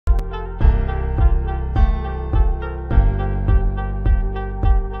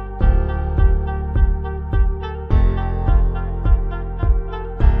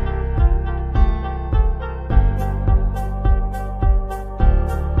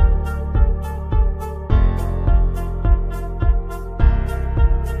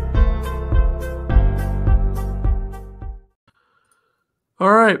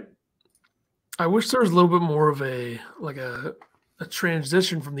I wish there was a little bit more of a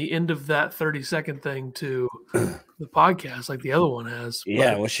transition from the end of that 30-second thing to the podcast like the other one has.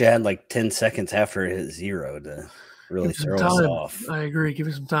 Yeah, I wish you had like 10 seconds after it hit 0 to really throw us off. I agree. Give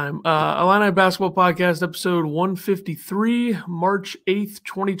me some time. Illini Basketball Podcast, episode 153, March 8th,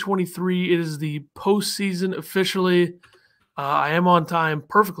 2023. It is the postseason officially. I am on time,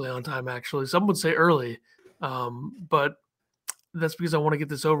 perfectly on time, actually. Some would say early, but that's because I want to get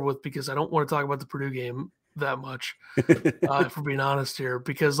this over with because I don't want to talk about the Purdue game that much, if we're being honest here,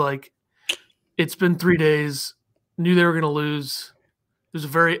 because like it's been 3 days, knew they were going to lose. It was a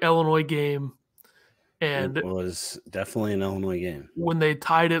very Illinois game. And it was definitely an Illinois game. When they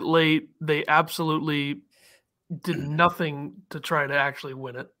tied it late, they absolutely did nothing to try to actually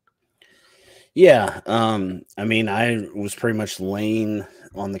win it. Yeah. I mean, I was pretty much laying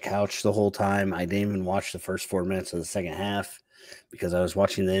on the couch the whole time. I didn't even watch the first 4 minutes of the second half because I was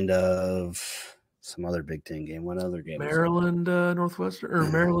watching the end of some other Big Ten game. What other game? Maryland, Northwestern, or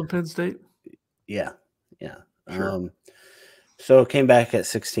Maryland, Penn State? Yeah. Yeah. Sure. So it came back at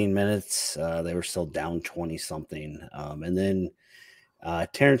 16 minutes. They were still down 20-something. And then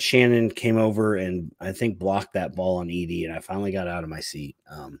Terrence Shannon came over and I think blocked that ball on Edey, and I finally got out of my seat.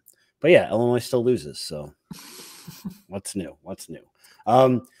 But yeah, Illinois still loses. So what's new?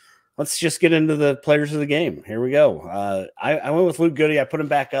 Let's just get into the players of the game. Here we go. I went with Luke Goody. I put him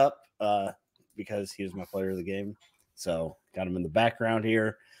back up because he was my player of the game. So got him in the background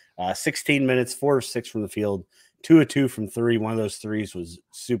here. 16 minutes, 4 of 6 from the field. 2 of 2 from 3. One of those threes was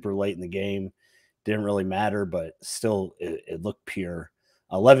super late in the game. Didn't really matter, but still it looked pure.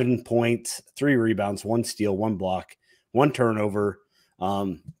 11 points, 3 rebounds, 1 steal, 1 block, 1 turnover.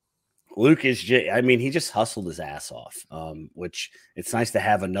 Luke is he just hustled his ass off, which it's nice to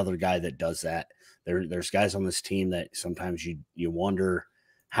have another guy that does that. There's guys on this team that sometimes you wonder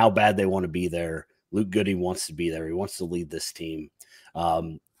how bad they want to be there. Luke Goody wants to be there. He wants to lead this team.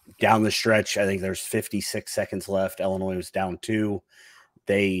 Down the stretch, I think there's 56 seconds left. Illinois was down 2.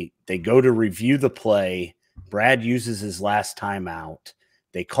 They go to review the play. Brad uses his last timeout.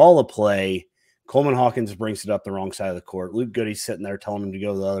 They call a play. Coleman Hawkins brings it up the wrong side of the court. Luke Goody's sitting there telling him to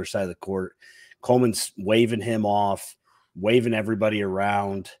go to the other side of the court. Coleman's waving him off, waving everybody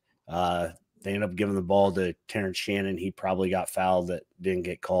around. They end up giving the ball to Terrence Shannon. He probably got fouled. That didn't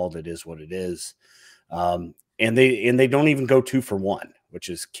get called. It is what it is. And they don't even go 2 for 1, which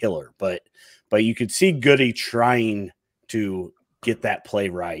is killer. But you could see Goody trying to get that play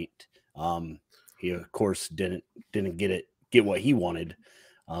right. He of course didn't get what he wanted.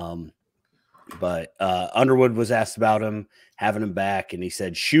 But Underwood was asked about him, having him back, and he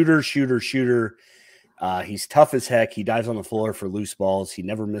said, shooter. He's tough as heck. He dives on the floor for loose balls. He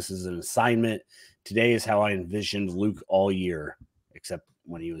never misses an assignment. Today is how I envisioned Luke all year, except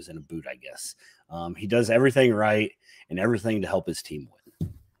when he was in a boot, I guess. He does everything right and everything to help his team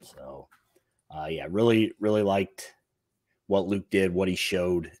win. So, yeah, really, really liked what Luke did, what he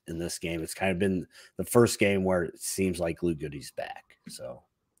showed in this game. It's kind of been the first game where it seems like Luke Goody's back. So,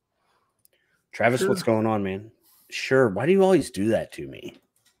 Travis, What's going on, man? Sure. Why do you always do that to me?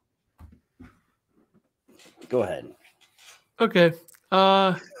 Go ahead. Okay.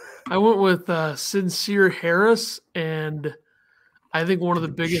 I went with Sincere Harris, and I think one of the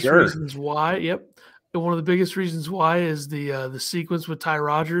biggest reasons why, one of the biggest reasons why is the sequence with Ty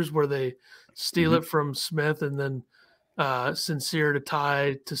Rodgers where they steal it from Smith and then Sincere to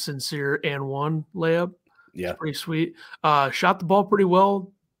Ty to Sincere and 1 layup. Yeah. It's pretty sweet. Shot the ball pretty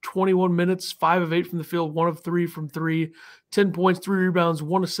well. 21 minutes, 5 of 8 from the field, 1 of 3 from 3, 10 points, 3 rebounds,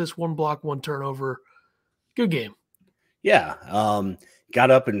 1 assist, 1 block, 1 turnover. Good game. Yeah. Got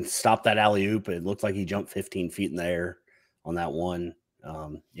up and stopped that alley-oop. It looked like he jumped 15 feet in the air on that one.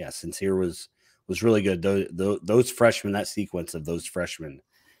 Yeah, Sincere was really good. Those freshmen, that sequence of those freshmen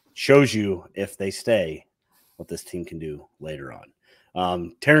shows you, if they stay, what this team can do later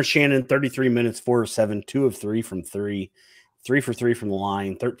on. Terrence Shannon, 33 minutes, 4 of 7, 2 of 3 from 3. 3 for 3 from the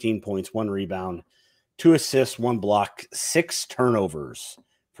line, 13 points, 1 rebound, 2 assists, 1 block, 6 turnovers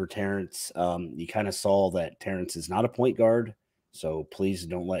for Terrence. You kind of saw that Terrence is not a point guard, so please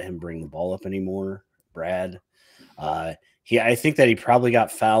don't let him bring the ball up anymore, Brad. I think that he probably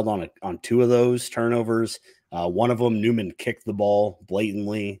got fouled on 2 of those turnovers. One of them, Newman kicked the ball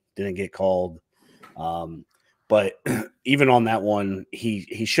blatantly, didn't get called. But even on that one,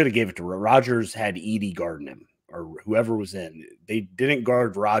 he should have gave it to Rodgers. Had Edey guarding him, or whoever was in. They didn't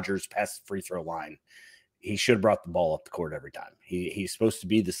guard Rodgers past the free throw line. He should have brought the ball up the court every time. He's supposed to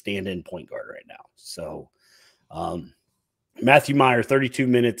be the stand-in point guard right now. So Matthew Meyer, 32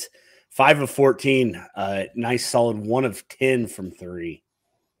 minutes, 5 of 14, nice solid 1 of 10 from 3.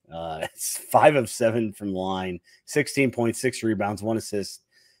 It's 5 of 7 from the line, 16 points, 6 rebounds, 1 assist,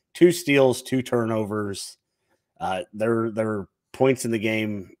 2 steals, 2 turnovers. There were points in the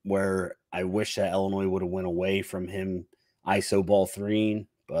game where I wish that Illinois would have went away from him ISO ball 3,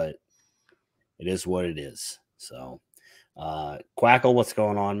 but it is what it is. So, Quackle, what's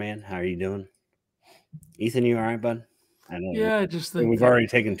going on, man? How are you doing? Ethan, you all right, bud? I know. Yeah, I just think we've already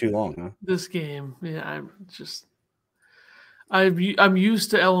taken too long, huh? This game, yeah, I'm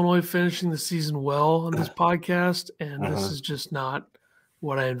used to Illinois finishing the season well on this podcast, and this is just not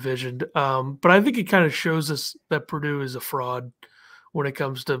what I envisioned. But I think it kind of shows us that Purdue is a fraud when it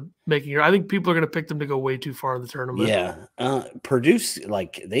comes to making it. I think people are going to pick them to go way too far in the tournament. Yeah, Purdue's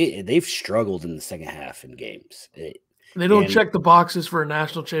like they've struggled in the second half in games. They don't check the boxes for a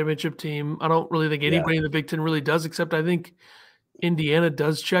national championship team. I don't really think anybody in the Big Ten really does, except I think Indiana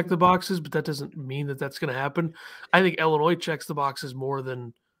does check the boxes, but that doesn't mean that that's going to happen. I think Illinois checks the boxes more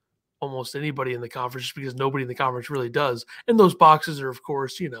than almost anybody in the conference, just because nobody in the conference really does. And those boxes are, of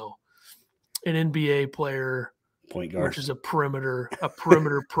course, an NBA player, point guard, which is a perimeter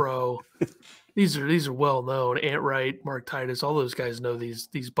pro. These are well known. Ant Wright, Mark Titus, all those guys know these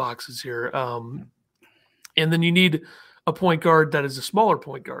boxes here. And then you need a point guard that is a smaller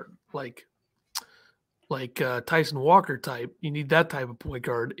point guard, like Tyson Walker type. You need that type of point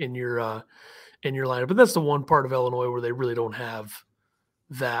guard in your lineup. But that's the one part of Illinois where they really don't have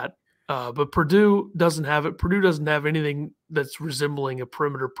that. But Purdue doesn't have it. Purdue doesn't have anything that's resembling a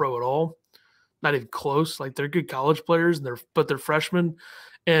perimeter pro at all. Not even close. Like, they're good college players, but they're freshmen,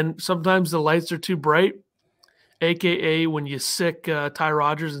 and sometimes the lights are too bright. AKA when you sick Ty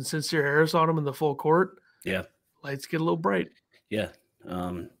Rodgers and Sincere Harris on them in the full court. Yeah, lights get a little bright. Yeah,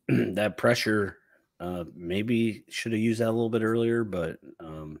 that pressure. Maybe should have used that a little bit earlier, but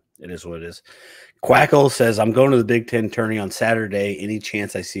it is what it is. Quackle says, I'm going to the Big Ten tourney on Saturday. Any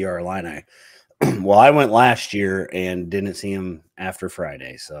chance I see our Illini? Well, I went last year and didn't see him after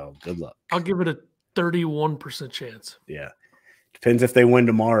Friday, so good luck. I'll give it a 31% chance. Yeah. Depends if they win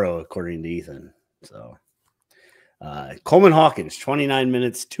tomorrow, according to Ethan. So, Coleman Hawkins, 29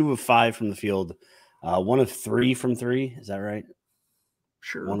 minutes, 2 of 5 from the field, 1 of 3 from 3. Is that right?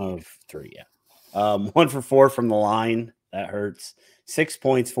 Sure. 1 of 3, yeah. 1 for 4 from the line. That hurts. 6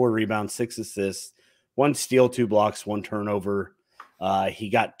 points, 4 rebounds, 6 assists, 1 steal, 2 blocks, 1 turnover. He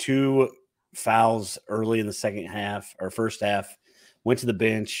got 2 fouls early in the first half. Went to the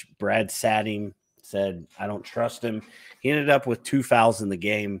bench. Brad sat him, said, I don't trust him. He ended up with 2 fouls in the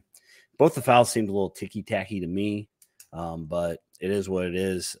game. Both the fouls seemed a little ticky-tacky to me, but it is what it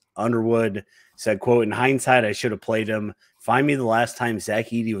is. Underwood said, quote, in hindsight, I should have played him. Find me the last time Zach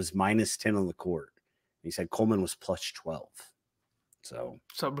Edey was minus 10 on the court. He said Coleman was plus 12. So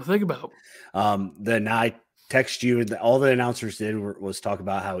something to think about. Then I text you, and all the announcers did was talk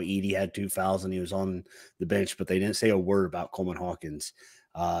about how Edey had 2 fouls and he was on the bench, but they didn't say a word about Coleman Hawkins.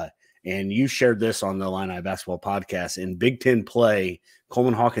 And you shared this on the Illini Basketball Podcast. In Big Ten play,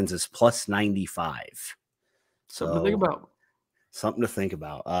 Coleman Hawkins is plus 95. Something to think about. Something to think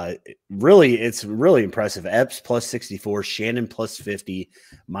about. Really, it's really impressive. Epps plus 64, Shannon plus 50,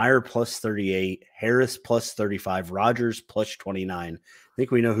 Meyer plus 38, Harris plus 35, Rogers plus 29. I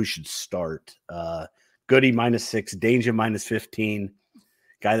think we know who should start. Goody minus 6, Danger minus 15,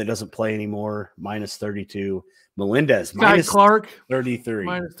 guy that doesn't play anymore minus 32, Melendez minus Clark 33,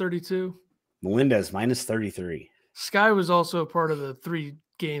 minus 32, Melendez minus 33. Sky was also a part of the 3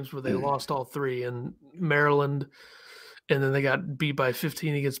 games where they lost all 3 in Maryland. And then they got beat by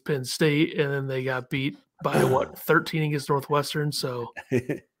 15 against Penn State, and then they got beat by 13 against Northwestern. So,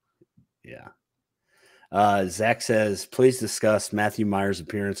 yeah. Zach says, please discuss Matthew Meyer's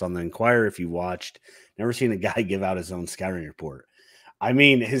appearance on the Inquirer if you watched. Never seen a guy give out his own scouting report. I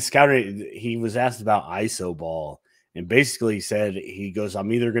mean, his scouting, he was asked about ISO ball, and basically said, he goes,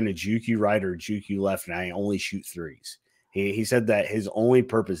 I'm either going to juke you right or juke you left, and I only shoot threes. He said that his only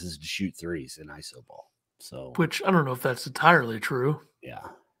purpose is to shoot threes in ISO ball. So, which I don't know if that's entirely true. Yeah.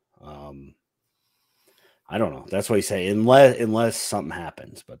 I don't know. That's what he say, unless something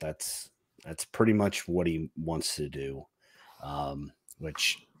happens, but that's pretty much what he wants to do.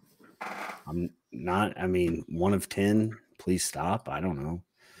 Which I'm not, 1 of 10, please stop. I don't know.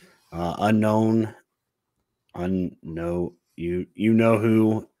 Unknown, you know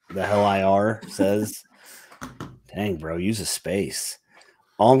who the hell I are says, dang, bro, use a space.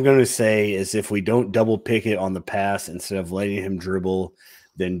 All I'm going to say is if we don't double pick it on the pass instead of letting him dribble,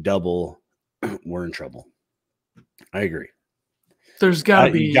 then double, we're in trouble. I agree. There's got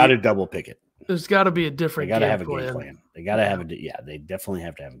to be you got to double pick it. There's got to be a different. They got to have a game plan. They got to have they definitely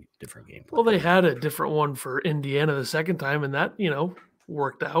have to have a different game plan. Well, they had a different one for Indiana the second time, and that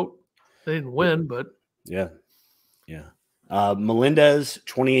worked out. They didn't win, but yeah. Melendez,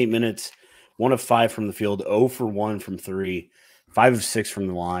 28 minutes, 1 of 5 from the field, 0 for 1 from 3, 5 of 6 from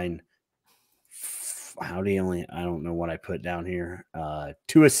the line. I don't know what I put down here.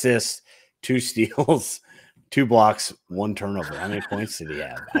 2 assists, 2 steals, 2 blocks, 1 turnover. How many points did he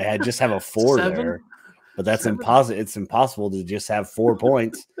have? I just have a 4 7? there, but that's impossible. It's impossible to just have 4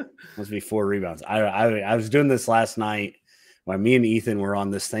 points. Must be 4 rebounds. I was doing this last night when me and Ethan were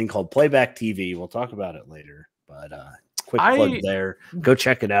on this thing called Playback TV. We'll talk about it later, but quick plug there. Go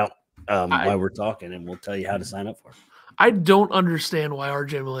check it out while we're talking, and we'll tell you how to sign up for it. I don't understand why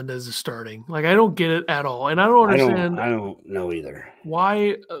RJ Melendez is starting. Like, I don't get it at all. And I don't understand. I don't know either.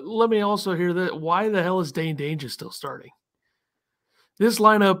 Why? Let me also hear that. Why the hell is Dane Danger still starting? This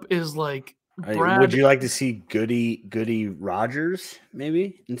lineup is like Brad. Would you like to see Goody Rogers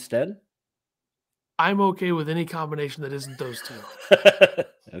maybe instead? I'm okay with any combination that isn't those two.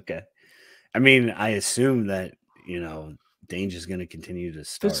 Okay. I mean, I assume that, Dange is going to continue to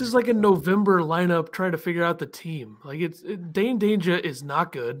start. This is like a November lineup trying to figure out the team. Like, Dane Danger is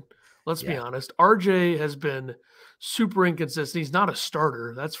not good. Let's be honest. RJ has been super inconsistent. He's not a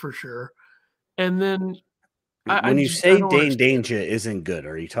starter, that's for sure. And then when you say Dane Danger isn't good,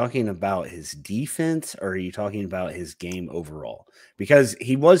 are you talking about his defense or are you talking about his game overall? Because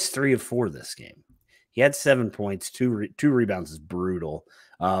he was 3 of 4 this game. He had 7 points, 2 rebounds is brutal.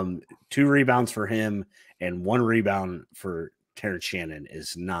 2 rebounds for him and 1 rebound for Terrence Shannon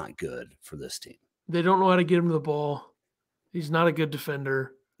is not good for this team. They don't know how to get him the ball. He's not a good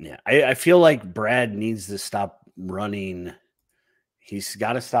defender. Yeah, I feel like Brad needs to stop running. He's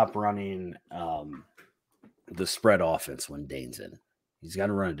got to stop running the spread offense when Dane's in. He's got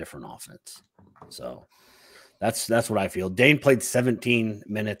to run a different offense. So that's what I feel. Dane played 17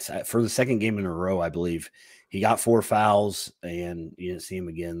 minutes for the second game in a row, I believe. He got 4 fouls, and you didn't see him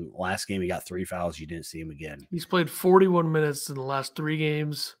again. Last game, he got 3 fouls. You didn't see him again. He's played 41 minutes in the last 3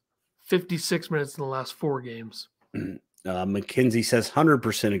 games, 56 minutes in the last 4 games. McKenzie says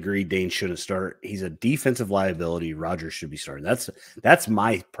 100% agree Dane shouldn't start. He's a defensive liability. Rogers should be starting. That's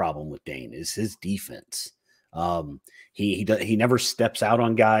my problem with Dane is his defense. He never steps out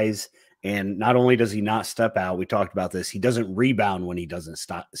on guys. And not only does he not step out, we talked about this, he doesn't rebound when he doesn't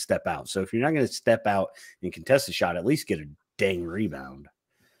step out. So if you're not going to step out and contest a shot, at least get a dang rebound.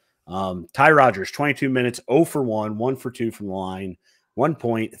 Ty Rogers, 22 minutes, 0 for 1, 1 for 2 from the line, 1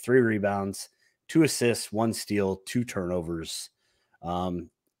 point, 3 rebounds, 2 assists, 1 steal, 2 turnovers.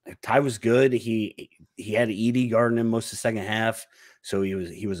 Ty was good. He had Edie guarding him most of the second half, so he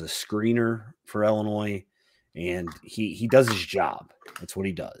was a screener for Illinois. And he does his job. That's what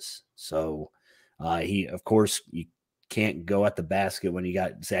he does. So of course, you can't go at the basket when you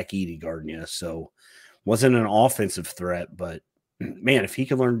got Zach Edey guarding you. So wasn't an offensive threat, but man, if he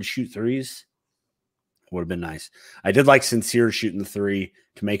could learn to shoot threes, would have been nice. I did like Sincere shooting the 3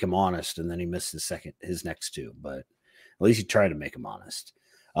 to make him honest, and then he missed his next 2, but at least he tried to make him honest.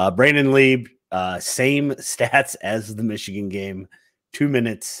 Brandon Lieb, same stats as the Michigan game, 2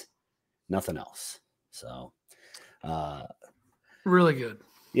 minutes, nothing else. So really good.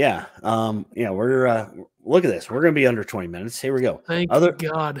 Yeah. We're look at this. We're going to be under 20 minutes. Here we go. Thank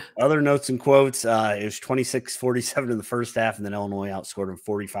God. Other notes and quotes. It was 26-47 in the first half, and then Illinois outscored them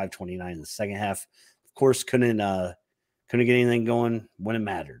 45-29 in the second half. Of course, couldn't get anything going when it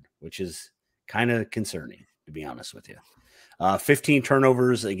mattered, which is kind of concerning, to be honest with you. 15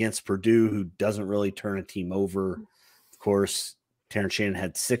 turnovers against Purdue, who doesn't really turn a team over. Of course, Terrence Shannon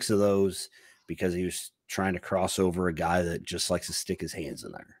had 6 of those because he was trying to cross over a guy that just likes to stick his hands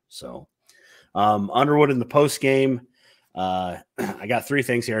in there. So Underwood in the post game. I got 3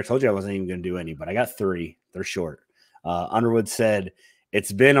 things here. I told you I wasn't even going to do any, but I got 3. They're short. Underwood said,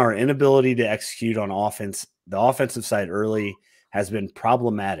 "It's been our inability to execute on offense. The offensive side early has been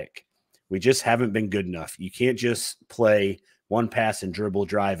problematic. We just haven't been good enough. You can't just play one pass and dribble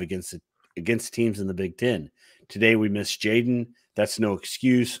drive against teams in the Big Ten. Today we missed Jaden. That's no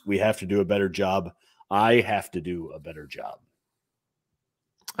excuse. We have to do a better job. I have to do a better job."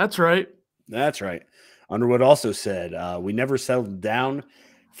 That's right. That's right. Underwood also said, "We never settled down.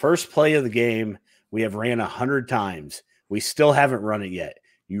 First play of the game, we have ran 100 times. We still haven't run it yet.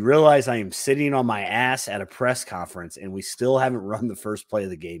 You realize I am sitting on my ass at a press conference, and we still haven't run the first play of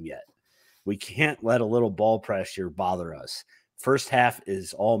the game yet. We can't let a little ball pressure bother us. First half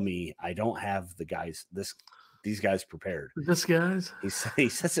is all me. I don't have these guys prepared." This guys? He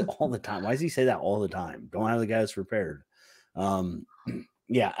says it all the time. Why does he say that all the time? Don't have the guys prepared.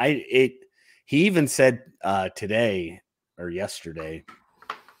 He even said today or yesterday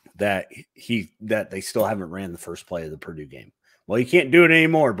that they still haven't ran the first play of the Purdue game, Well, you can't do it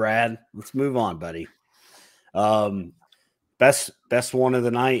anymore, Brad. Let's move on, buddy. Best one of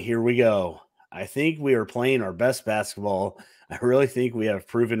the night. Here we go. I think we are playing our best basketball. I really think we have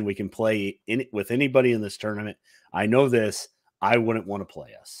proven we can play with anybody in this tournament. I know this. I wouldn't want to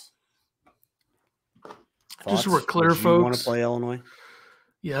play us. Thoughts? Just so we're clear, Would you folks. Want to play Illinois?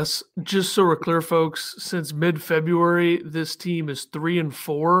 Yes. Just so we're clear, folks. Since mid-February, this team is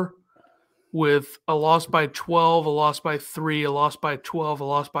 3-4 with a loss by 12, a loss by 3, a loss by 12, a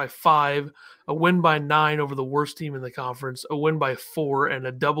loss by 5, a win by 9 over the worst team in the conference, a win by 4, and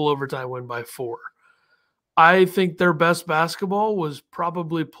a double overtime win by 4. I think their best basketball was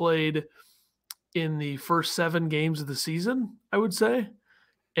probably played in the first 7 games of the season, I would say.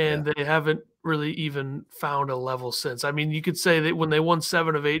 And they haven't really even found a level since. I mean, you could say that when they won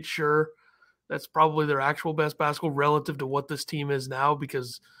 7 of 8, sure, that's probably their actual best basketball relative to what this team is now,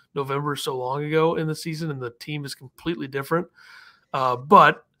 because November is so long ago in the season and the team is completely different.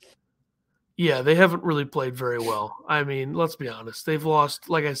 But yeah, they haven't really played very well. I mean, let's be honest. They've lost,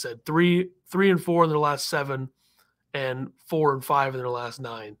 like I said, 3-4 in their last 7 and 4-5 in their last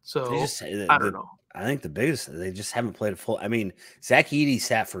 9. So I don't know. I think the biggest, they just haven't played a full. I mean, Zach Edey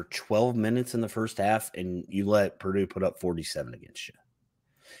sat for 12 minutes in the first half, and you let Purdue put up 47 against you.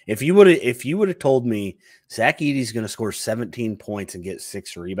 If you would have told me Zach Edey's going to score 17 points and get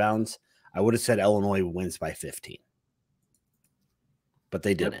 6 rebounds, I would have said Illinois wins by 15. But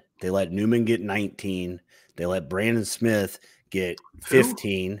they didn't. Yep. They let Newman get 19. They let Brandon Smith get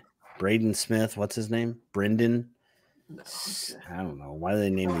 15. Who? Braden Smith, what's his name? Brendan. Okay. I don't know. Why do they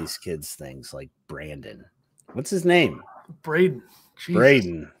name these kids things like Brandon? What's his name? Braden. Jesus.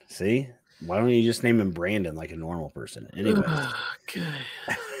 Braden. See? Why don't you just name him Brandon like a normal person? Anyways. Okay.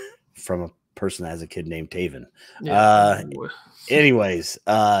 From a person that has a kid named Taven. Yeah.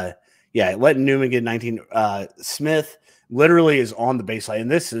 Letting Newman get 19. Smith literally is on the baseline.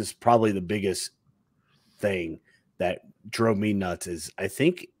 And this is probably the biggest thing that drove me nuts is I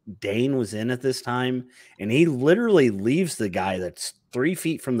think Dane was in at this time, and he literally leaves the guy that's 3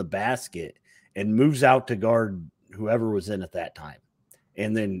 feet from the basket and moves out to guard whoever was in at that time.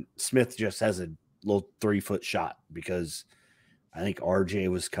 And then Smith just has a little 3-foot shot because I think RJ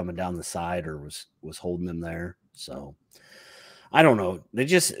was coming down the side or was holding them there. So I don't know.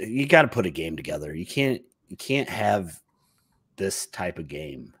 You got to put a game together. You can't have this type of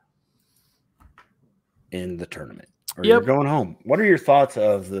game in the tournament. Or you're going home. What are your thoughts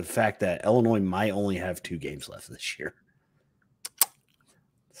of the fact that Illinois might only have 2 games left this year?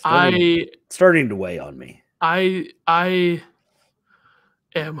 Starting to weigh on me. I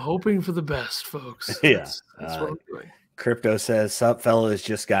am hoping for the best, folks. That's what I'm doing. Crypto says, "Sup, fellas,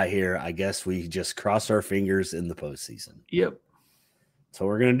 just got here. I guess we just cross our fingers in the postseason." Yep. That's what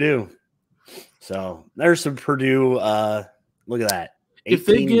we're gonna do. So there's some Purdue. Look at that. If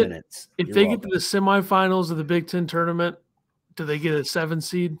they get to the semifinals of the Big Ten tournament, do they get a 7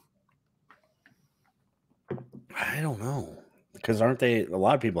 seed? I don't know, because aren't they? A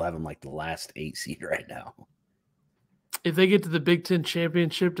lot of people have them like the last 8 seed right now. If they get to the Big Ten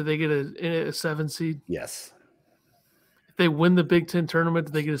championship, do they get a 7 seed? Yes. If they win the Big Ten tournament,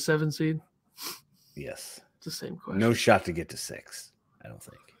 do they get a 7 seed? Yes. It's the same question. No shot to get to 6, I don't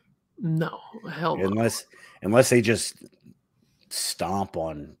think. No, hell no. Unless they just stomp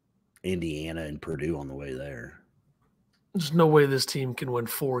on Indiana and Purdue on the way there. There's no way this team can win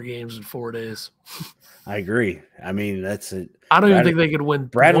 4 games in 4 days. I agree. I mean, that's it. I don't even think they could win.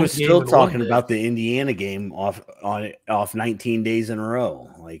 Brad was still talking about the Indiana game off 19 days in a row,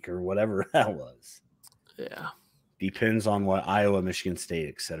 or whatever that was. Yeah. Depends on what Iowa, Michigan State,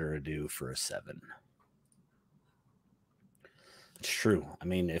 etc. do for a 7. It's true. I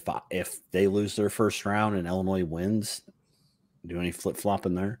mean, if they lose their first round and Illinois wins, do any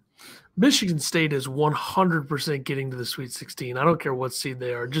flip-flopping there? Michigan State is 100% getting to the Sweet 16. I don't care what seed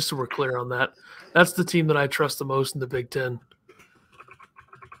they are, just so we're clear on that. That's the team that I trust the most in the Big Ten.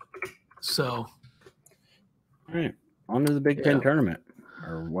 So. All right. On to the Big Ten tournament,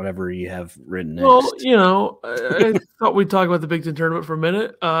 or whatever you have written next. Well, I thought we'd talk about the Big Ten tournament for a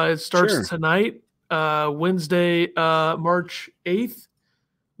minute. It starts tonight, Wednesday, March 8th,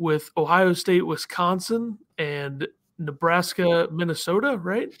 with Ohio State, Wisconsin, and Nebraska, Minnesota,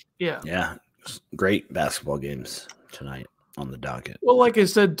 right? Yeah. Yeah. Great basketball games tonight on the docket. Well, like I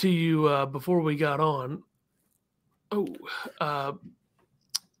said to you before we got on,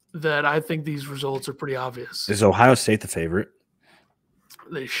 that I think these results are pretty obvious. Is Ohio State the favorite?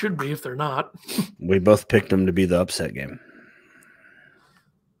 They should be if they're not. We both picked them to be the upset game.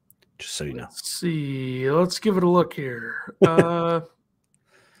 Just so you know. Let's see. Let's give it a look here.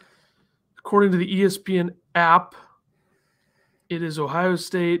 According to the ESPN app, It is Ohio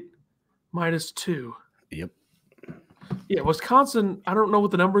State -2. Yep. Yeah, Wisconsin, I don't know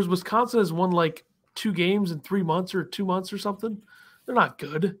what the number is. Wisconsin has won like 2 games in 3 months or 2 months or something. They're not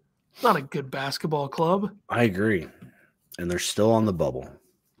good. Not a good basketball club. I agree. And they're still on the bubble.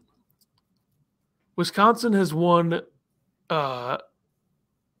 Wisconsin has won 1,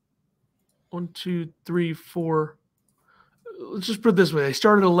 2, 3, 4. Let's just put it this way. They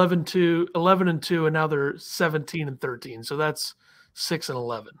started 11-2, and now they're 17-13. So that's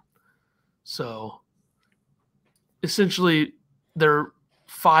 6-11. So essentially they're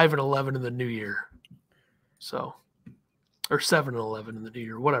 5-11 in the new year. So, or 7-11 in the new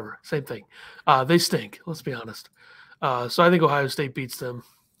year, whatever, same thing. They stink. Let's be honest. So I think Ohio State beats them.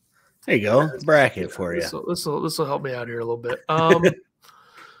 There you go. Bracket for you. This will help me out here a little bit.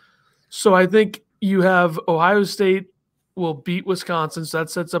 So I think you have Ohio State will beat Wisconsin. So that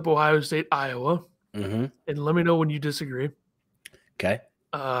sets up Ohio State, Iowa. Mm-hmm. And let me know when you disagree. Okay.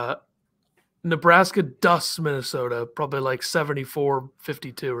 Nebraska dusts Minnesota, probably like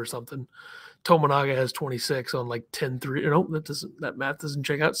 74-52 or something. Tominaga has 26 on like 10 3. No, that math doesn't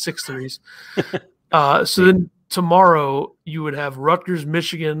check out. 6 threes. So then tomorrow you would have Rutgers,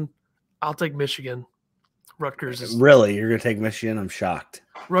 Michigan. I'll take Michigan. Rutgers is really, you're gonna take Michigan? I'm shocked.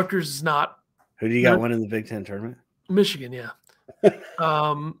 Rutgers is not. Who do you got winning the Big Ten tournament? Michigan, yeah.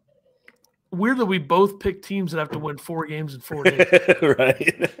 Weird that we both pick teams that have to win 4 games in 4 days.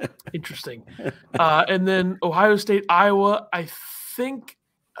 Right. Interesting. And then Ohio State, Iowa. I think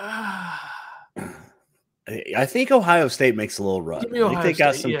Ohio State makes a little run. I think they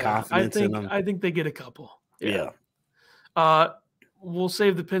got some confidence in them. I think they get a couple. Yeah. We'll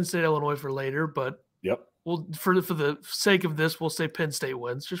save the Penn State Illinois for later, but yep. We'll for the sake of this, we'll say Penn State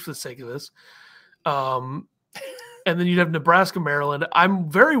wins just for the sake of this. And then you'd have Nebraska, Maryland. I'm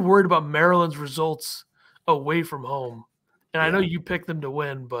very worried about Maryland's results away from home. And I know you picked them to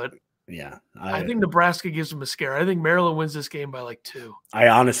win, but yeah, I think Nebraska gives them a scare. I think Maryland wins this game by like 2.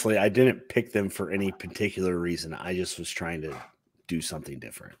 I didn't pick them for any particular reason. I just was trying to do something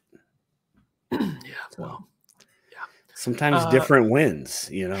different. Sometimes different wins,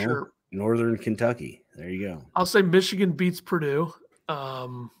 Sure. Northern Kentucky. There you go. I'll say Michigan beats Purdue.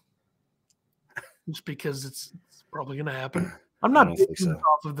 Just because it's probably going to happen. I'm not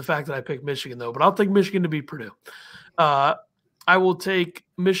off of the fact that I picked Michigan, though, but I'll take Michigan to beat Purdue. I will take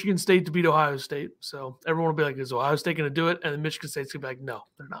Michigan State to beat Ohio State. So everyone will be like, is Ohio State going to do it? And then Michigan State's going to be like, no,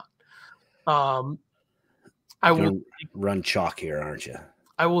 they're not. I will run chalk here, aren't you?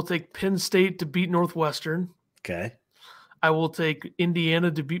 I will take Penn State to beat Northwestern. Okay. I will take Indiana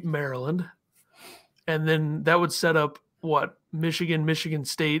to beat Maryland. And then that would set up Michigan, Michigan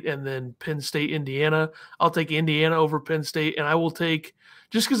State, and then Penn State, Indiana. I'll take Indiana over Penn State, and I will take,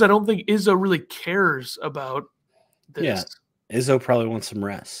 just because I don't think Izzo really cares about this. Yeah, Izzo probably wants some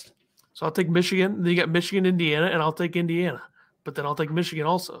rest. So I'll take Michigan. Then you got Michigan, Indiana, and I'll take Indiana. But then I'll take Michigan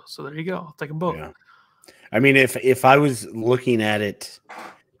also. So there you go. I'll take them both. Yeah. I mean, if I was looking at it,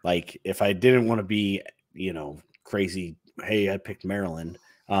 like if I didn't want to be, crazy, hey, I picked Maryland,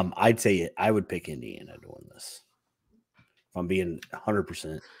 I'd say I would pick Indiana to win this. If I'm being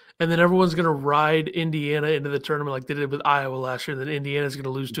 100%. And then everyone's going to ride Indiana into the tournament like they did with Iowa last year. And then Indiana's going to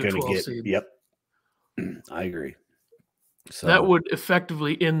lose to a 12 seed. Yep. I agree. So that would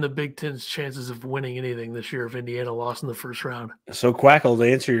effectively end the Big Ten's chances of winning anything this year if Indiana lost in the first round. So, Quackle, to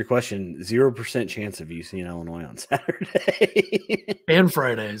answer your question, 0% chance of you seeing Illinois on Saturday. And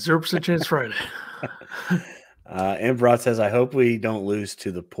Friday. 0% chance Friday. Embrod says, I hope we don't lose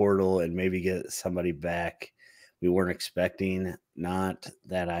to the portal and maybe get somebody back we weren't expecting. Not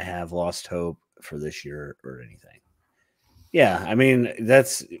that I have lost hope for this year or anything. Yeah, I mean,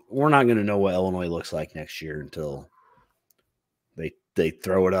 we're not going to know what Illinois looks like next year until they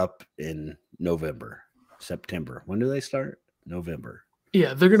throw it up in September. When do they start? November.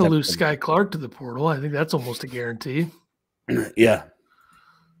 Yeah, they're going to lose Sky Clark to the portal. I think that's almost a guarantee. Yeah.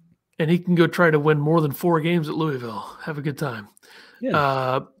 And he can go try to win more than 4 games at Louisville. Have a good time.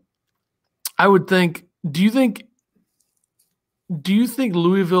 Yeah. I would think. Do you think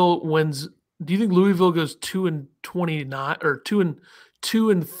Louisville wins? Do you think Louisville goes 2-29 or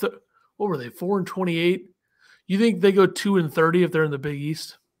 2-2 what were they? 4-28. You think they go 2-30 if they're in the Big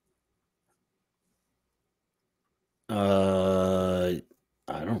East? I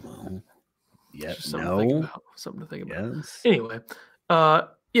don't know. Yeah, something to think about. Yes. Anyway,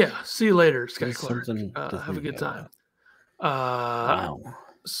 yeah. See you later, Sky Clark. Have a good time. Wow.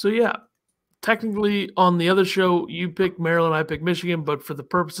 So yeah, technically on the other show you picked Maryland, I picked Michigan, but for the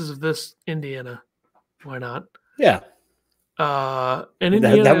purposes of this, Indiana. Why not? Yeah. And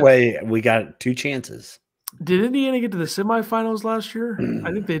Indiana, that way we got 2 chances. Did Indiana get to the semifinals last year?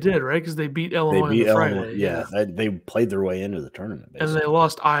 I think they did, right? Because they beat Illinois on the Friday. Yeah, they played their way into the tournament, basically. And they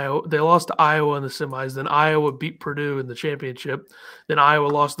lost Iowa. They lost to Iowa in the semis. Then Iowa beat Purdue in the championship. Then Iowa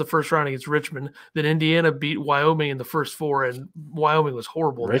lost the first round against Richmond. Then Indiana beat Wyoming in the first four, and Wyoming was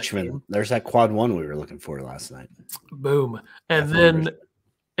horrible. Richmond. There's that quad one we were looking for last night. Boom. And then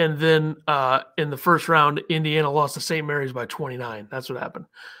in the first round, Indiana lost to St. Mary's by 29. That's what happened.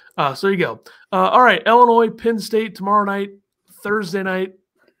 So there you go. All right, Illinois, Penn State tomorrow night, Thursday night,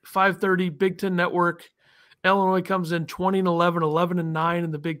 5:30, Big Ten Network. Illinois comes in 20-11, 11-9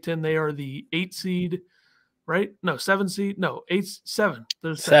 in the Big Ten. They are the 8 seed, right? No, 7 seed. No, 8, 7.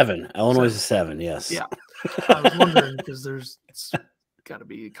 There's 7. Illinois is a 7. Yes. Yeah. I was wondering because there's got to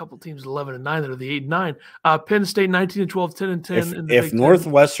be a couple teams 11-9 that are the 8 and 9. Penn State 19-12, 10-10. If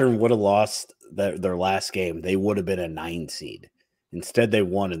Northwestern would have lost their last game, they would have been a 9 seed. Instead, they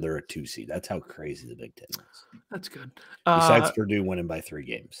won and they're a 2 seed. That's how crazy the Big Ten is. That's good. Besides Purdue winning by 3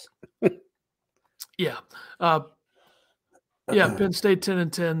 games. Yeah. Penn State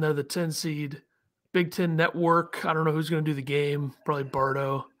 10-10. They're the 10 seed. Big Ten Network. I don't know who's going to do the game. Probably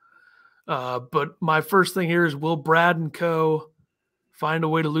Bardo. But my first thing here is, will Brad and co. find a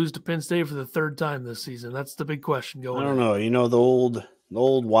way to lose to Penn State for the 3rd time this season? That's the big question going on. I don't know. You know, the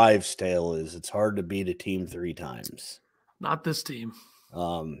old wives' tale is it's hard to beat a team 3 times. Not this team.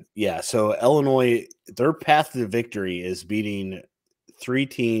 So Illinois, their path to victory is beating 3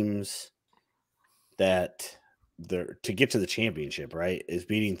 teams that they're to get to the championship, right? Is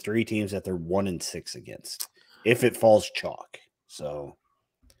beating 3 teams that they're 1-6 against. If it falls chalk. So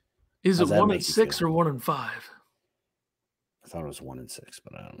is it 1-6 or 1-5? I thought it was 1-6,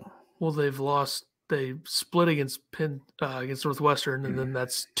 but I don't know. Well, they've lost. They split against against Northwestern, and then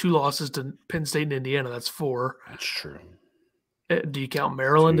that's 2 losses to Penn State and Indiana. That's 4. That's true. Do you count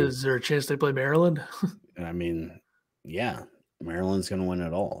Maryland? 2. Is there a chance they play Maryland? I mean, yeah, Maryland's going to win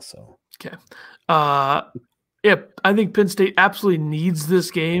it all. So okay. I think Penn State absolutely needs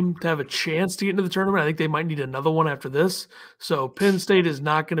this game to have a chance to get into the tournament. I think they might need another one after this. So Penn State is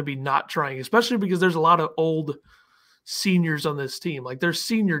not going to be not trying, especially because there's a lot of old seniors on this team. Like their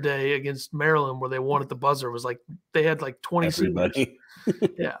senior day against Maryland where they won at the buzzer was like they had like 20 everybody.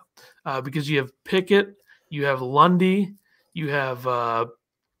 Seniors. Yeah. Because you have Pickett, you have Lundy, you have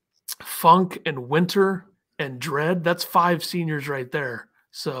Funk and Winter and Dredd. That's 5 seniors right there.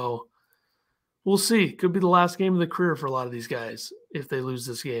 So we'll see. Could be the last game of the career for a lot of these guys if they lose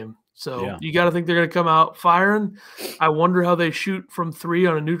this game. So you got to think they're going to come out firing. I wonder how they shoot from 3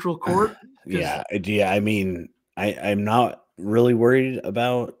 on a neutral court. Yeah. I mean, I'm not really worried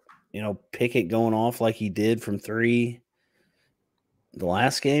about, Pickett going off like he did from 3 the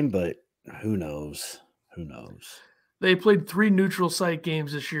last game, but who knows? Who knows? They played 3 neutral site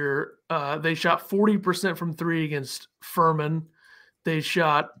games this year. They shot 40% from 3 against Furman. They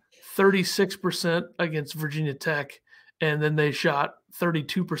shot 36% against Virginia Tech, and then they shot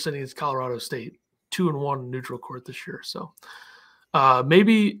 32% against Colorado State. 2-1 neutral court this year. So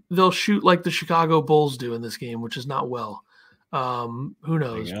maybe they'll shoot like the Chicago Bulls do in this game, which is not well. Who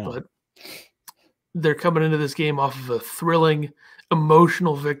knows? But they're coming into this game off of a thrilling,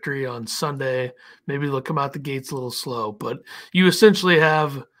 emotional victory on Sunday. Maybe they'll come out the gates a little slow, but you essentially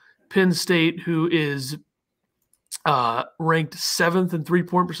have Penn State, who is ranked 7th in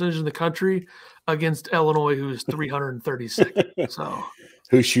 3-point percentage in the country, against Illinois, who is 336. So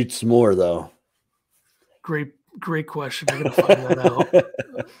who shoots more though? Great question. We're gonna find that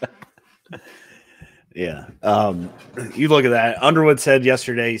out. Yeah. You look at that. Underwood said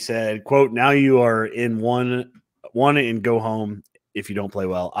yesterday, he said, quote, now you are in one and go home if you don't play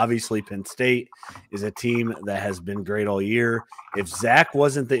well. Obviously, Penn State is a team that has been great all year. If Zach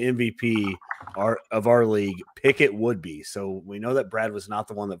wasn't the MVP of our league, Pickett would be. So we know that Brad was not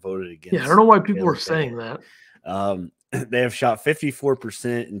the one that voted against. Yeah, I don't know why people were saying that. They have shot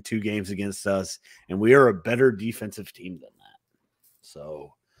 54% in 2 games against us, and we are a better defensive team than that.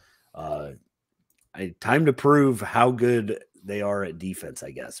 So time to prove how good they are at defense,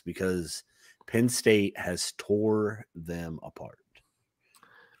 I guess, because Penn State has tore them apart.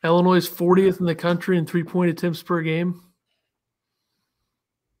 Illinois is 40th in the country in 3-point attempts per game.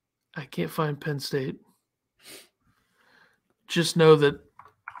 I can't find Penn State. Just know that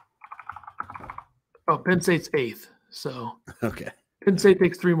Penn State's 8th. So okay, Penn State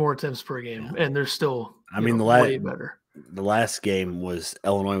takes 3 more attempts per game, and they're still way better. The last game was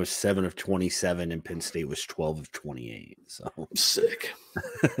Illinois was 7 of 27, and Penn State was 12 of 28. So sick.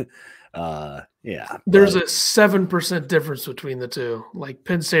 Yeah. There's a 7% difference between the two. Like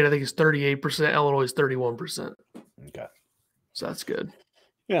Penn State, I think is 38%. Illinois is 31%. Okay. So that's good.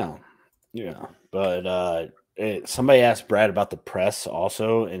 Yeah. Yeah, but somebody asked Brad about the press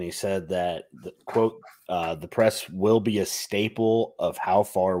also, and he said that quote, the press will be a staple of how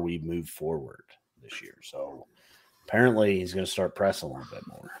far we move forward this year. So apparently he's going to start pressing a little bit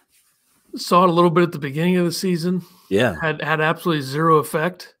more. Saw it a little bit at the beginning of the season. Yeah, had absolutely zero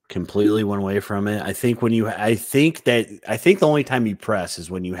effect. completely went away from it. I think the only time you press is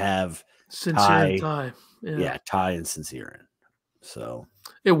when you have Sincere and Ty. Yeah, Ty and Sincere. So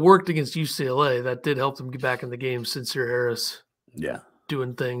it worked against UCLA. That did help them get back in the game. Sincere Harris,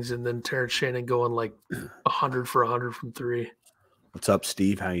 doing things, and then Terrence Shannon going like 100 for 100 from three. What's up,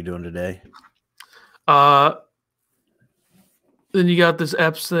 Steve? How you doing today? Then you got this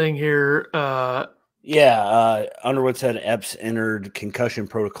Epps thing here. Underwood said Epps entered concussion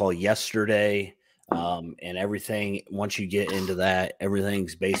protocol yesterday, and everything. Once you get into that,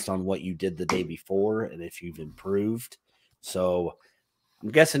 everything's based on what you did the day before and if you've improved. So I'm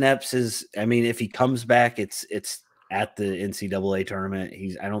guessing Epps is. I mean, if he comes back, it's at the NCAA tournament.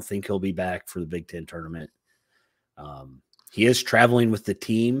 I don't think he'll be back for the Big Ten tournament. He is traveling with the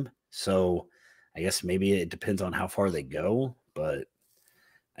team, so I guess maybe it depends on how far they go. But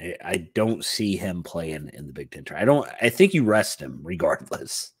I don't see him playing in the Big Ten tournament. I think you rest him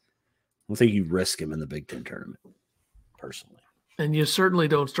regardless. I don't think you risk him in the Big Ten tournament, personally. And you certainly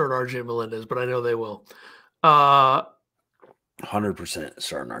don't start RJ Melendez, but I know they will. 100%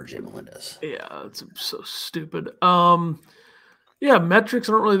 starting RJ Melendez. Yeah, it's so stupid. Metrics.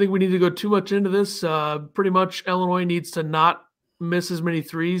 I don't really think we need to go too much into this. Pretty much Illinois needs to not miss as many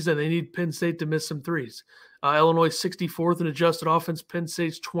threes, and they need Penn State to miss some threes. Illinois 64th in adjusted offense. Penn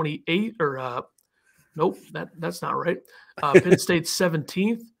State's 28th, or nope, that's not right. Penn State's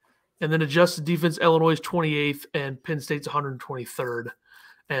 17th, and then adjusted defense. Illinois 28th, and Penn State's 123rd.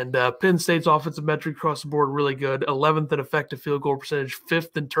 And Penn State's offensive metric across the board really good. 11th in effective field goal percentage,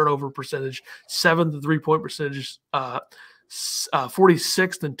 5th in turnover percentage, 7th in 3-point percentage,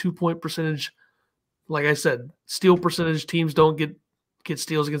 46th in 2-point percentage. Like I said, steal percentage, teams don't get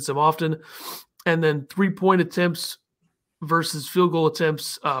steals against them often. And then 3-point attempts versus field goal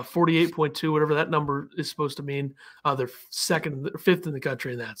attempts, 48.2, whatever that number is supposed to mean. They're fifth in the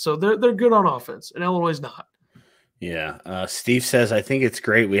country in that. So they're good on offense, and Illinois is not. Yeah. Steve says, I think it's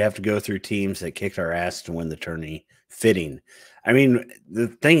great we have to go through teams that kicked our ass to win the tourney. Fitting. I mean, the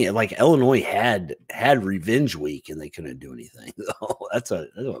thing, like, Illinois had revenge week and they couldn't do anything. That's what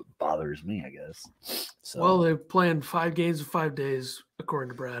bothers me, I guess. So, well, they're playing 5 games in 5 days, according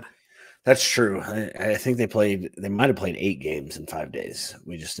to Brad. That's true. I think they might have played 8 games in 5 days.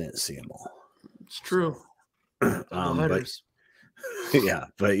 We just didn't see them all. It's true. But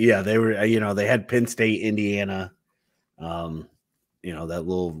they were, they had Penn State, Indiana, that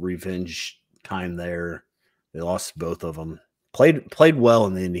little revenge time there. They lost both of them. Played well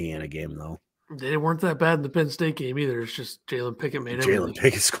in the Indiana game, though. They weren't that bad in the Penn State game either. It's just Jalen Pickett made everything. Jalen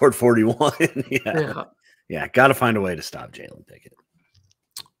Pickett scored 41. Yeah. Got to find a way to stop Jalen Pickett.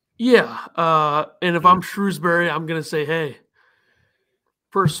 Yeah. And if I'm Shrewsbury, I'm going to say, hey,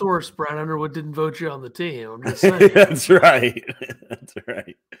 per source, Brad Underwood didn't vote you on the team. I'm just saying. That's right. That's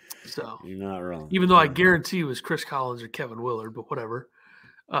right. So you're not wrong. Even though I guarantee it was Chris Collins or Kevin Willard, but whatever.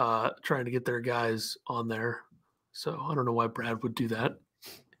 Trying to get their guys on there. So I don't know why Brad would do that.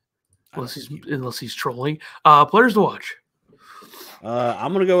 Unless he's trolling. Players to watch.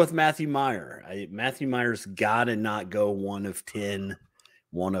 I'm going to go with Matthew Meyer. Matthew Meyer's got to not go 1 of 10,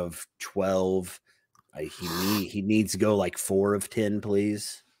 1 of 12. He needs to go like 4 of 10,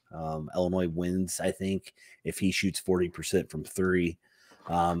 please. Illinois wins, I think, if he shoots 40% from 3.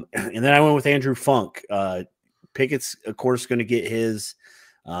 And then I went with Andrew Funk. Pickett's, of course, going to get his.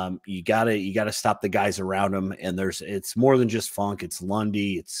 You gotta stop the guys around him, and it's more than just Funk. It's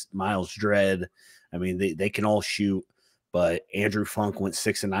Lundy, it's Miles Dredd. I mean, they can all shoot, but Andrew Funk went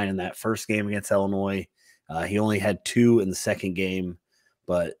 6 and 9 in that first game against Illinois. He only had 2 in the second game,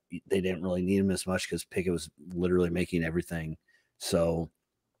 but they didn't really need him as much because Pickett was literally making everything. So,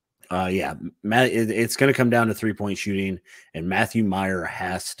 it's going to come down to 3-point shooting, and Matthew Meyer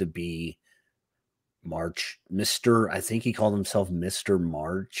has to be March, I think he called himself Mr.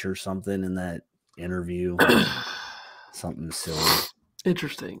 March or something in that interview. Something silly.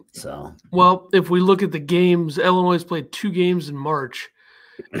 Interesting. So, well, if we look at the games, Illinois played 2 games in March,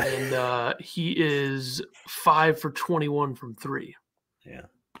 and he is 5 for 21 from 3. Yeah,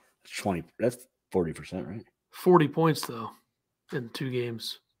 20. That's 40%, right? 40 points though in 2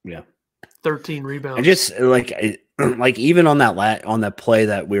 games. Yeah, 13 rebounds. I just like even on that play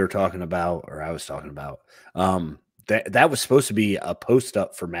that we were talking about, or I was talking about, that was supposed to be a post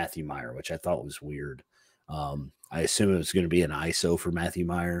up for Matthew Meyer, which I thought was weird. I assume it was going to be an ISO for Matthew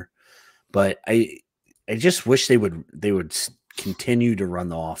Meyer, But I just wish they would continue to run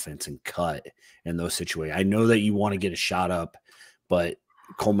the offense and cut in those situations. I know that you want to get a shot up, but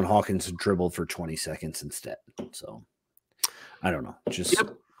Coleman Hawkins dribbled for 20 seconds instead. So I don't know. Just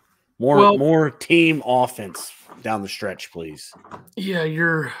more team offense down the stretch, please. Yeah,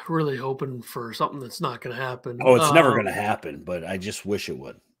 you're really hoping for something that's not going to happen. Oh, it's never going to happen, but I just wish it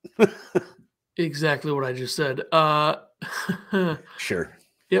would. Exactly what I just said. Sure.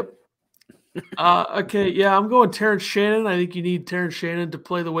 Yep. Okay, yeah, I'm going Terrence Shannon. I think you need Terrence Shannon to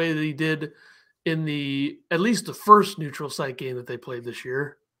play the way that he did in at least the first neutral site game that they played this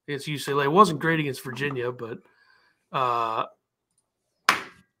year against UCLA. It wasn't great against Virginia, but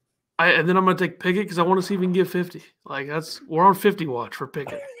and then I'm going to take Pickett because I want to see if he can get 50. Like we're on 50 watch for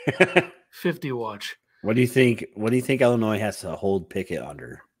Pickett. 50 watch. What do you think? What do you think Illinois has to hold Pickett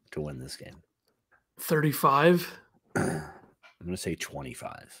under to win this game? 35. I'm going to say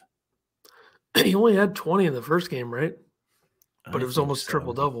 25. He only had 20 in the first game, right? But it was almost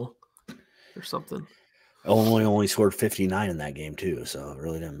triple-double or something. Illinois only scored 59 in that game, too, so it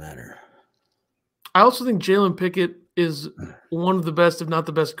really didn't matter. I also think Jalen Pickett is one of the best, if not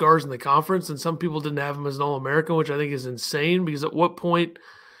the best, guards in the conference, and some people didn't have him as an All-American, which I think is insane, because at what point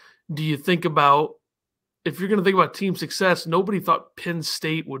do you think about – if you're going to think about team success, nobody thought Penn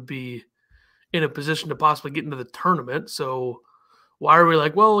State would be in a position to possibly get into the tournament, so – why are we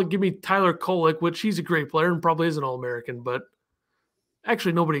like, well, give me Tyler Kolek, which he's a great player and probably is an All-American, but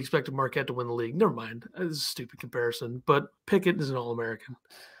actually nobody expected Marquette to win the league. Never mind. This is a stupid comparison, but Pickett is an All-American.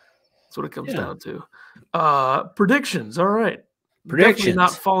 That's what it comes down to. Predictions. All right. Predictions. Definitely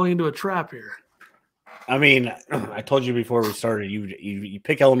not falling into a trap here. I mean, I told you before we started, you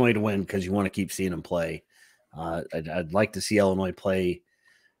pick Illinois to win because you want to keep seeing them play. I'd like to see Illinois play.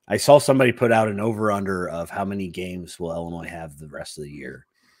 I saw somebody put out an over-under of how many games will Illinois have the rest of the year.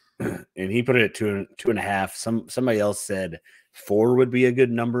 And he put it at 2.5. Somebody else said 4 would be a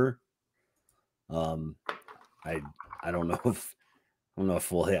good number. I don't know if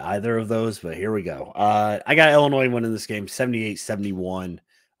we'll hit either of those, but here we go. I got Illinois winning this game 78-71.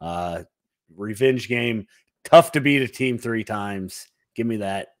 Revenge game. Tough to beat a team 3 times. Give me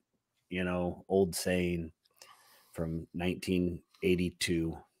that, old saying from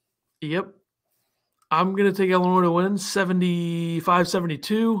 1982. Yep. I'm going to take Illinois to win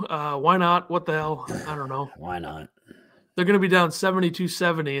 75-72. Why not? What the hell? I don't know. Why not? They're going to be down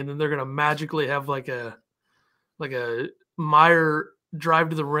 72-70, and then they're going to magically have like a Meyer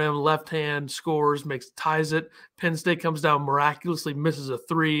drive to the rim, left hand, scores, ties it. Penn State comes down, miraculously misses a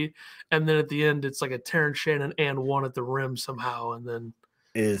 3, and then at the end it's like a Terrence Shannon and 1 at the rim somehow, and then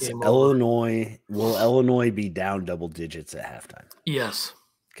will Illinois be down double digits at halftime? Yes.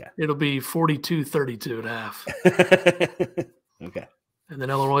 Okay. It'll be 42-32 at half. Okay. And then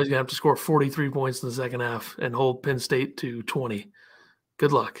Illinois is going to have to score 43 points in the second half and hold Penn State to 20.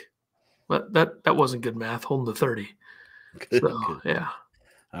 Good luck. But that wasn't good math, holding to 30. Good. Yeah.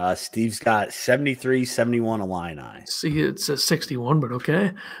 Steve's got 73-71 Illini. See, it says 61, but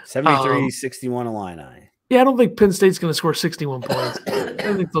okay. 73-61 Illini. Yeah, I don't think Penn State's going to score 61 points.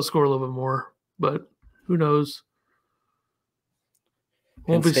 I think they'll score a little bit more, but who knows?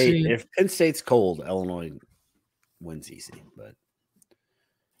 If Penn State's cold, Illinois wins easy, but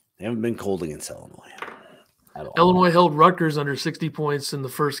they haven't been cold against Illinois at all. Illinois held Rutgers under 60 points in the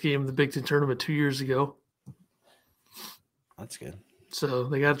first game of the Big Ten tournament 2 years ago. That's good. So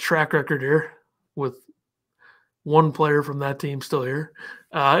they got a track record here with one player from that team still here.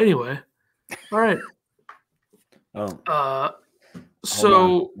 Anyway, all right.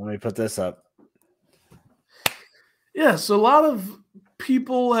 So let me put this up. Yeah, so a lot of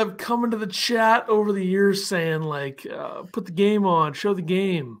people have come into the chat over the years saying like, put the game on, show the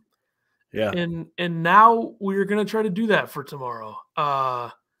game. Yeah. And now we're going to try to do that for tomorrow.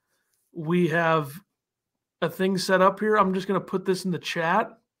 We have a thing set up here. I'm just going to put this in the chat.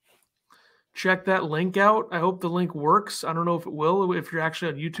 Check that link out. I hope the link works. I don't know if it will. If you're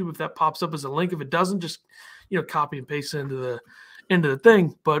actually on YouTube, if that pops up as a link. If it doesn't, just copy and paste it into the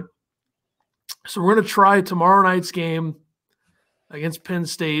thing. But so we're going to try tomorrow night's game against Penn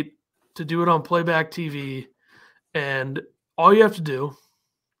State to do it on playback TV. And all you have to do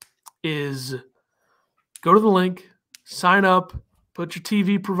is go to the link, sign up, put your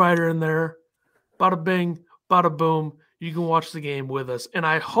TV provider in there. Bada bing, bada boom. You can watch the game with us. And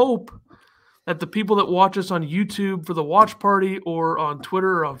I hope that the people that watch us on YouTube for the watch party or on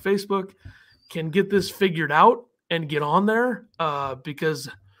Twitter or on Facebook can get this figured out and get on there because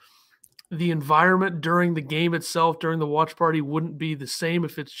the environment during the game itself, during the watch party, wouldn't be the same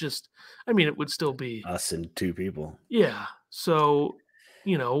if it's just, it would still be us and 2 people. Yeah. So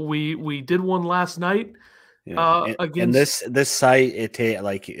we did one last night. Yeah, and Against this site,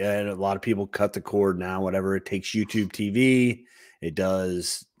 a lot of people cut the cord now. Whatever, it takes YouTube TV, it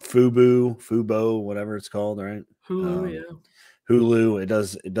does Fubo, whatever it's called, right? Hulu, yeah. Hulu.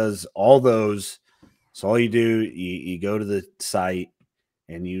 It does all those. So all you do, you go to the site,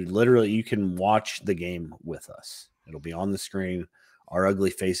 and you can watch the game with us. It'll be on the screen. Our ugly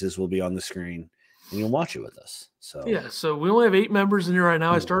faces will be on the screen, and you'll watch it with us. So yeah, so we only have 8 members in here right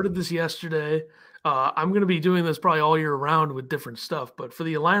now. I started this yesterday. I'm going to be doing this probably all year round with different stuff. But for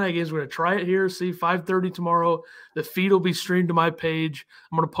the Illini games, we're going to try it here. See, 5:30 tomorrow. The feed will be streamed to my page.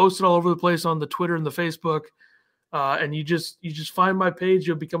 I'm going to post it all over the place on the Twitter and the Facebook. And you just find my page.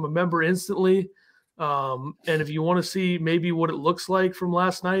 You'll become a member instantly. And if you want to see maybe what it looks like from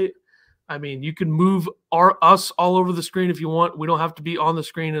last night, I mean, you can move us all over the screen if you want. We don't have to be on the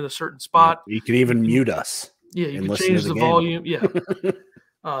screen in a certain spot. Yeah, you can even mute us. Yeah, you can change the volume. Yeah.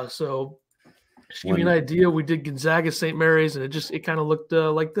 So just give you an idea, we did Gonzaga St. Mary's, and it kind of looked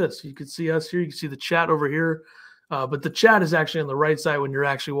like this. You could see us here. You can see the chat over here. But the chat is actually on the right side when you're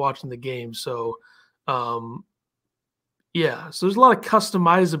actually watching the game. So, yeah. So there's a lot of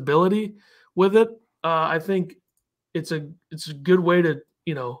customizability with it. I think it's a good way to,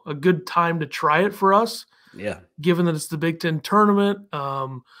 a good time to try it for us. Yeah. Given that it's the Big Ten tournament.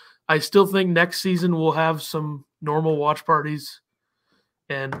 I still think next season we'll have some normal watch parties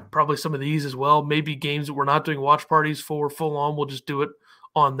and probably some of these as well. Maybe games that we're not doing watch parties for full on, we'll just do it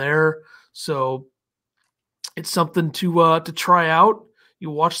on there. So it's something to try out. You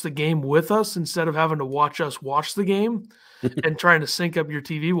watch the game with us instead of having to watch us watch the game and trying to sync up your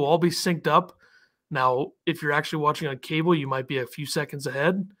TV. We'll all be synced up. Now, if you're actually watching on cable, you might be a few seconds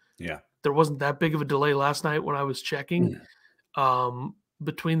ahead. Yeah. There wasn't that big of a delay last night when I was checking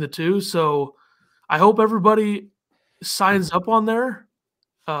between the two. So I hope everybody signs up on there.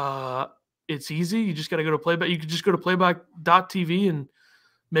 It's easy. You just got to go to Playback. You can just go to playback.tv and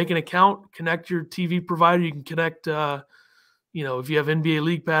make an account, connect your TV provider. You can connect, if you have NBA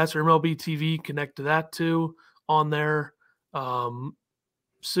League Pass or MLB TV, connect to that too on there.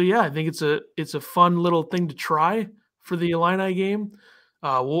 So yeah, I think it's a fun little thing to try for the Illini game.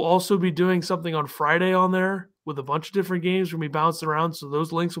 We'll also be doing something on Friday on there with a bunch of different games. We're going to be bouncing around, so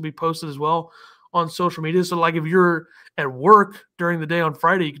those links will be posted as well on social media. So like if you're at work during the day on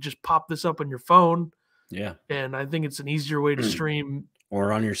Friday, you can just pop this up on your phone. Yeah. And I think it's an easier way to stream.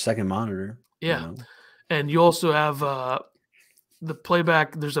 Or on your second monitor. Yeah. And you also have the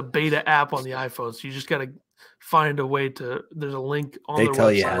Playback. There's a beta app on the iPhone, so you just got to find a way to – there's a link on their website. They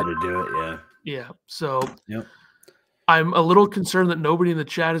tell you how to do it, yeah. Yeah. So I'm a little concerned that nobody in the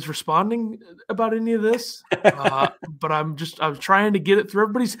chat is responding about any of this, but I'm trying to get it through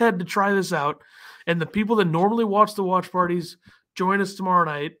everybody's head to try this out. And the people that normally watch the watch parties, join us tomorrow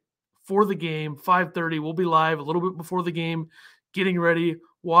night for the game, 5:30. We'll be live a little bit before the game, getting ready,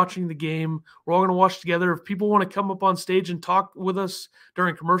 watching the game. We're all going to watch together. If people want to come up on stage and talk with us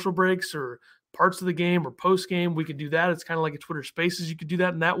during commercial breaks or parts of the game or post game, we can do that. It's kind of like a Twitter Spaces. You could do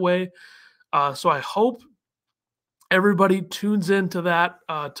that in that way. So I hope everybody tunes into that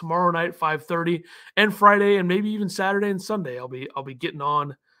tomorrow night, 5:30, and Friday, and maybe even Saturday and Sunday. I'll be getting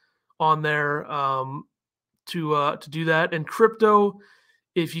on there to do that. And crypto,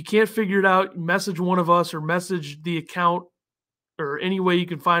 if you can't figure it out, message one of us or message the account or any way you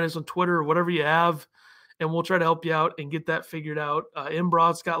can find us on Twitter or whatever you have, and we'll try to help you out and get that figured out.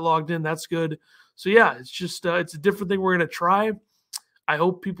 Imbroth's got logged in. That's good. So yeah, it's just it's a different thing we're going to try. I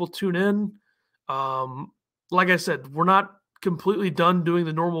hope people tune in. Like I said, we're not completely done doing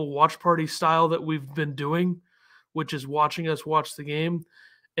the normal watch party style that we've been doing, which is watching us watch the game.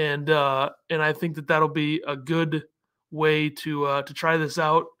 And I think that'll be a good way to try this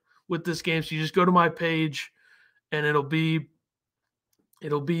out with this game. So you just go to my page, and it'll be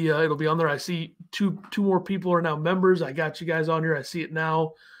on there. I see two more people are now members. I got you guys on here. I see it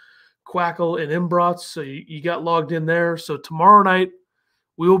now. Quackle and Imbroths. So you got logged in there. So tomorrow night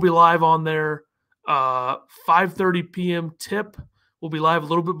we will be live on there. 5:30 p.m. tip. We'll be live a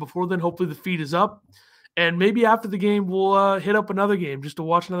little bit before then. Hopefully the feed is up. And maybe after the game, we'll hit up another game just to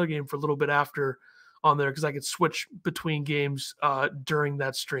watch another game for a little bit after on there, because I could switch between games during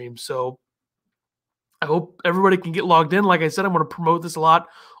that stream. So I hope everybody can get logged in. Like I said, I'm going to promote this a lot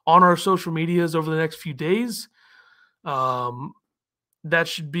on our social medias over the next few days. That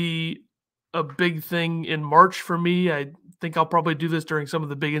should be a big thing in March for me. I think I'll probably do this during some of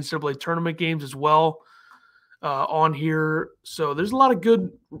the big NCAA tournament games as well on here. So there's a lot of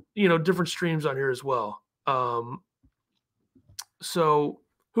good, different streams on here as well. So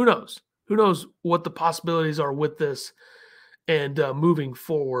who knows? Who knows what the possibilities are with this? and moving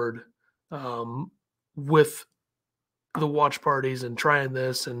forward with the watch parties and trying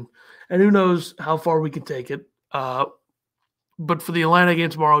this, and who knows how far we can take it. But for the Illini game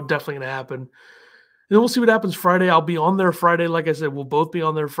tomorrow, definitely going to happen. And then we'll see what happens Friday. I'll be on there Friday. Like I said, we'll both be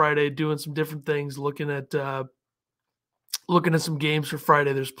on there Friday doing some different things, looking at some games for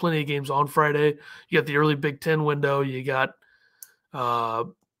Friday. There's plenty of games on Friday. You got the early Big Ten window. You got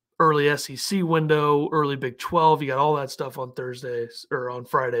early SEC window, early Big 12. You got all that stuff on Thursdays or on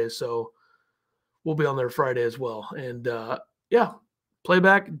Fridays. So we'll be on there Friday as well. And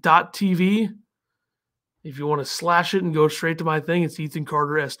playback.tv. If you want to slash it and go straight to my thing, it's Ethan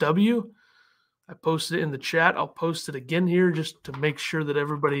Carter SW. I posted it in the chat. I'll post it again here just to make sure that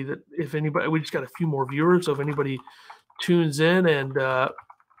everybody, that if anybody, we just got a few more viewers. So if anybody tunes in and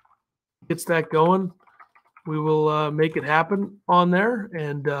gets that going, we will make it happen on there.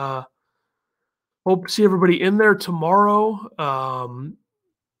 And hope to see everybody in there tomorrow.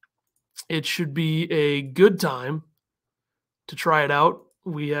 It should be a good time to try it out.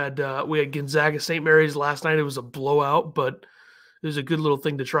 We had Gonzaga St. Mary's last night. It was a blowout, but it was a good little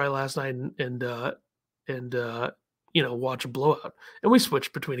thing to try last night and watch a blowout. And we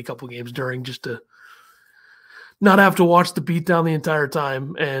switched between a couple games during just to not have to watch the beatdown the entire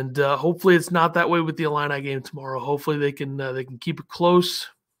time. And hopefully it's not that way with the Illini game tomorrow. Hopefully they can keep it close,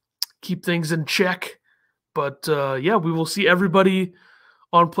 keep things in check. But we will see everybody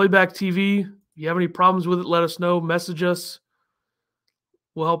on Playback TV. If you have any problems with it, let us know. Message us.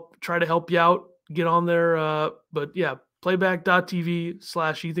 We'll try to help you out. Get on there.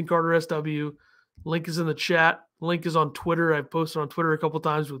 Playback.tv/Ethan Carter SW. Link is in the chat. Link is on Twitter. I've posted on Twitter a couple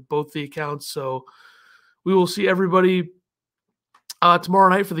times with both the accounts. So we will see everybody tomorrow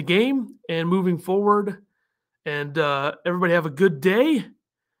night for the game and moving forward. And everybody have a good day.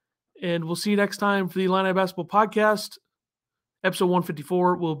 And we'll see you next time for the Illini Basketball Podcast. Episode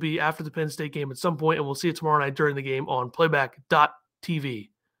 154 will be after the Penn State game at some point, and we'll see you tomorrow night during the game on playback.tv.